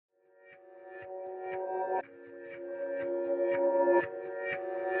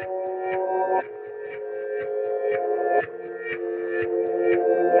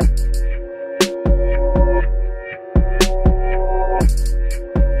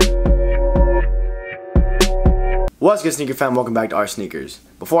What's good, sneaker fam? Welcome back to our sneakers.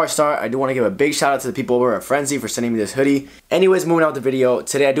 Before I start, I do want to give a big shout out to the people over at Frenzy for sending me this hoodie. Anyways, moving on with the video,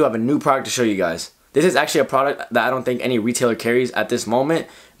 today I do have a new product to show you guys. This is actually a product that I don't think any retailer carries at this moment,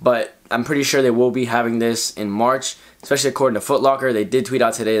 but I'm pretty sure they will be having this in March, especially according to Foot Locker. They did tweet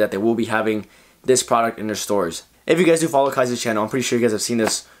out today that they will be having this product in their stores. If you guys do follow Kai's channel, I'm pretty sure you guys have seen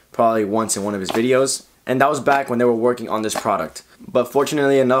this probably once in one of his videos. And that was back when they were working on this product. But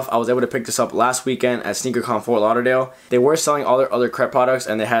fortunately enough, I was able to pick this up last weekend at SneakerCon Fort Lauderdale. They were selling all their other Crep products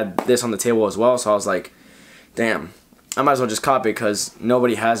and they had this on the table as well. So I was like, damn, I might as well just cop it because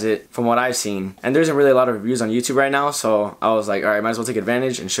nobody has it from what I've seen. And there isn't really a lot of reviews on YouTube right now. So I was like, alright, might as well take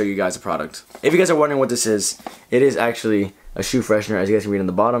advantage and show you guys the product. If you guys are wondering what this is, it is actually a shoe freshener. As you guys can read on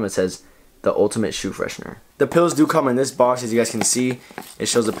the bottom, it says the ultimate shoe freshener. The pills do come in this box, as you guys can see. It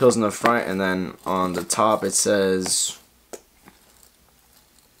shows the pills in the front, and then on the top it says,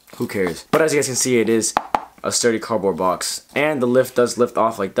 who cares? But as you guys can see, it is a sturdy cardboard box, and the lift does lift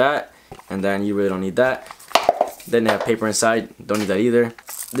off like that, and then you really don't need that. Then they have paper inside, don't need that either.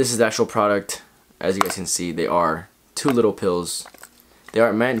 This is the actual product. As you guys can see, they are 2 little pills. They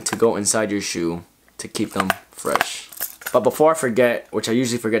are meant to go inside your shoe to keep them fresh. But before I forget, which I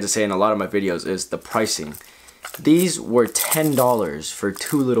usually forget to say in a lot of my videos, is the pricing. These were $10 for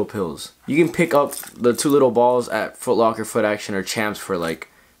 2 little pills. You can pick up the 2 little balls at Foot Locker, Foot Action, or Champs for like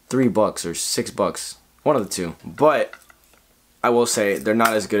 $3 or $6. One of the two. But I will say they're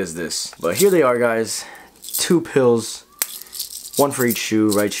not as good as this. But here they are, guys. 2 pills. 1 for each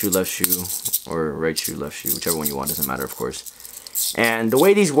shoe, right shoe, left shoe, or right shoe, left shoe, whichever one you want, doesn't matter, of course. And the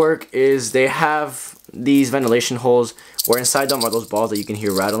way these work is they have these ventilation holes where inside them are those balls that you can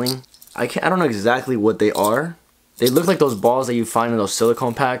hear rattling. I don't know exactly what they are. They look like those balls that you find in those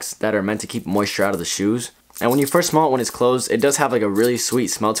silicone packs that are meant to keep moisture out of the shoes. And when you first smell it when it's closed, it does have like a really sweet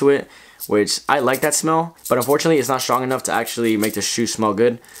smell to it, which I like that smell. But unfortunately, it's not strong enough to actually make the shoe smell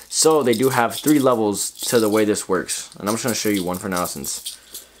good. So they do have 3 levels to the way this works. And I'm just going to show you one for now since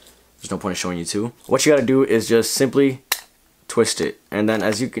there's no point in showing you 2. What you got to do is just simply twist it. And then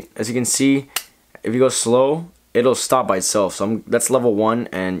as you can see, if you go slow, it'll stop by itself. So that's level 1,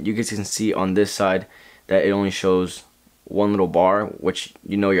 and you guys can see on this side that it only shows 1 little bar, which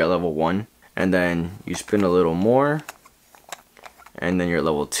you know you're at level 1. And then you spin a little more, and then you're at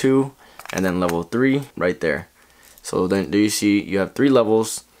level 2, and then level 3 right there. So then do you see you have 3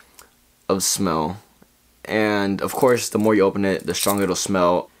 levels of smell, and of course the more you open it, the stronger it'll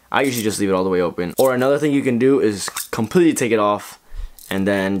smell. I usually just leave it all the way open. Or another thing you can do is completely take it off and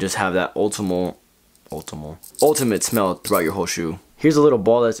then just have that ultimate smell throughout your whole shoe. Here's a little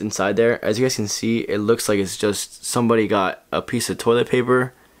ball that's inside there. As you guys can see, it looks like it's just somebody got a piece of toilet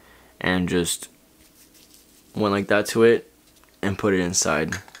paper and just went like that to it and put it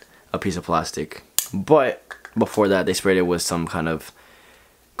inside a piece of plastic. But before that, they sprayed it with some kind of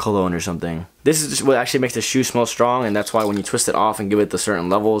cologne or something. This is just what actually makes the shoe smell strong, and that's why when you twist it off and give it the certain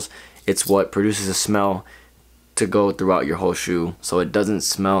levels, it's what produces a smell to go throughout your whole shoe, so it doesn't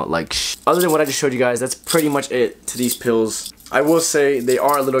smell like Other than what I just showed you guys, that's pretty much it to these pills. I will say they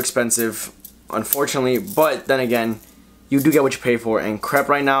are a little expensive, unfortunately, but then again, you do get what you pay for. And Crep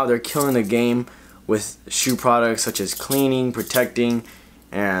right now, they're killing the game with shoe products such as cleaning, protecting,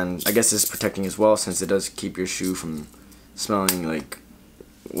 and I guess this is protecting as well, since it does keep your shoe from smelling like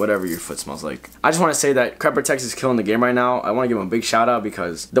whatever your foot smells like. I just want to say that Crep Protect is killing the game right now. I want to give them a big shout out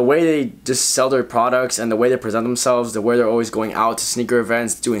because the way they just sell their products and the way they present themselves, the way they're always going out to sneaker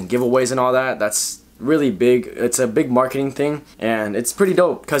events, doing giveaways and all that, that's really big. It's a big marketing thing, and it's pretty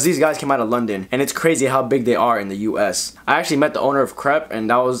dope because these guys came out of London, and it's crazy how big they are in the US. I actually met the owner of Crep, and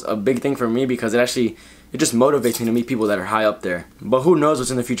that was a big thing for me because it just motivates me to meet people that are high up there. But who knows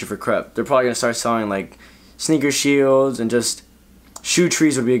what's in the future for Crep. They're probably going to start selling like sneaker shields, and just shoe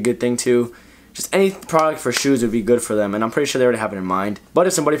trees would be a good thing too. Just any product for shoes would be good for them, and I'm pretty sure they already have it in mind. But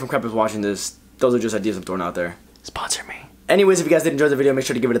if somebody from Crep is watching this, those are just ideas I'm throwing out there. Sponsor me. Anyways, if you guys did enjoy the video, make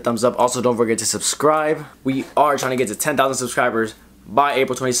sure to give it a thumbs up. Also, don't forget to subscribe. We are trying to get to 10,000 subscribers by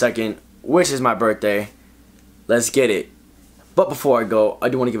April 22nd, which is my birthday. Let's get it. But before I go, I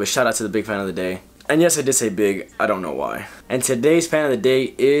do want to give a shout out to the big fan of the day. And yes, I did say big. I don't know why. And today's fan of the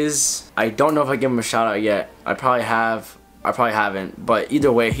day is, I don't know if I give him a shout out yet. I probably have. I probably haven't, but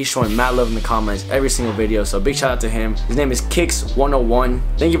either way, he's showing mad love in the comments every single video, so big shout out to him. His name is Kicks101.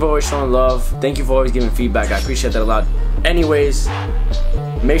 Thank you for always showing love. Thank you for always giving feedback. I appreciate that a lot. Anyways,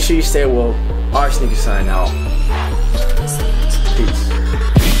 make sure you stay woke. Our sneaker sign out.